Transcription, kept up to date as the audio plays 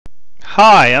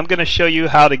Hi, I'm going to show you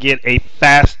how to get a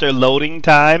faster loading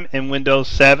time in Windows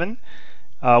 7.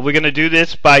 We're going to do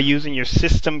this by using your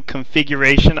system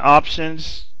configuration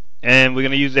options, and we're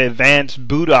going to use the advanced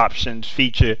boot options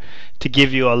feature to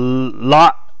give you a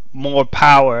lot more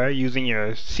power using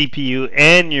your CPU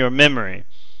and your memory.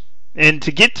 And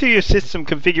to get to your system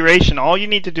configuration, all you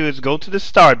need to do is go to the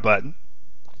start button,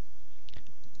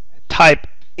 type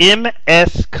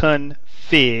msconfig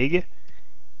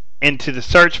into the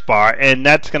search bar, and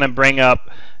that's going to bring up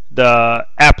the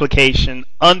application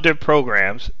under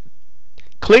programs.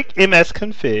 Click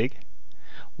msconfig.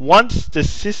 Once the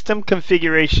system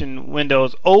configuration window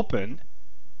is open,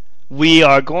 we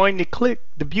are going to click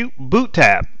the boot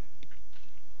tab.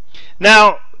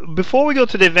 Now, before we go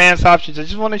to the advanced options, I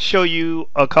just want to show you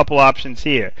a couple options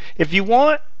here. If you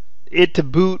want it to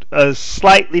boot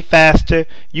slightly faster,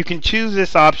 you can choose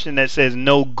this option that says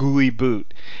no GUI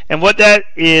boot. And what that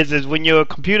is when your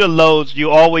computer loads, you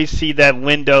always see that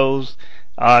Windows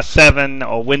 7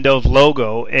 or Windows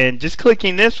logo, and just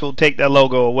clicking this will take that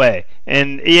logo away.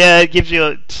 And yeah, it gives you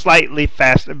a slightly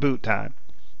faster boot time.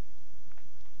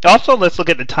 Also, let's look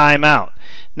at the timeout.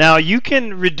 Now, you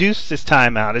can reduce this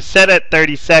timeout. It's set at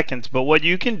 30 seconds, but what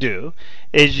you can do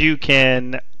is you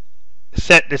can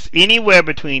set this anywhere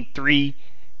between 3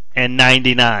 and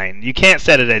 99. You can't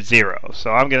set it at 0,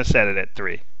 so I'm going to set it at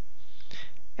 3.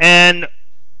 And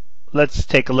let's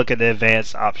take a look at the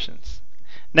advanced options.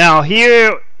 Now,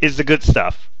 here is the good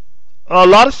stuff. A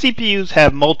lot of CPUs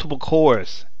have multiple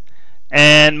cores,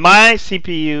 and my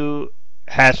CPU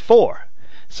has 4.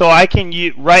 So I can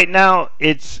use, right now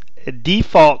it's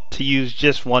default to use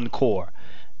just one core.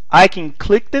 I can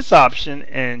click this option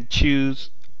and choose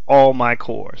all my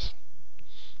cores.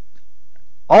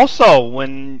 Also,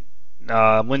 when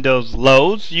Windows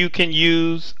loads, you can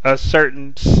use a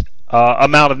certain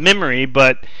amount of memory,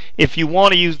 but if you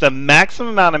want to use the maximum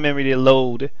amount of memory to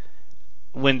load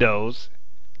Windows,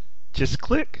 just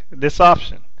click this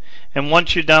option. And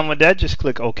once you're done with that, just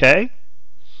click OK.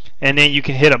 And then you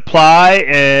can hit apply,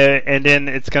 and then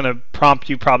it's going to prompt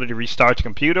you probably to restart your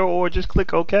computer, or just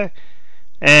click OK.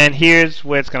 And here's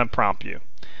where it's going to prompt you.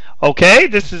 Okay,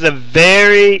 this is a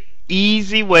very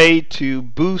easy way to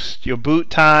boost your boot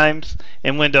times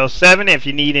in Windows 7. If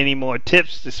you need any more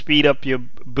tips to speed up your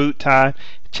boot time,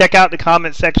 check out the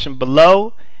comment section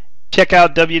below. Check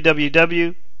out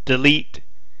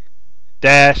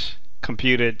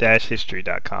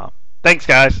www.delete-computer-history.com. Thanks,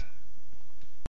 guys.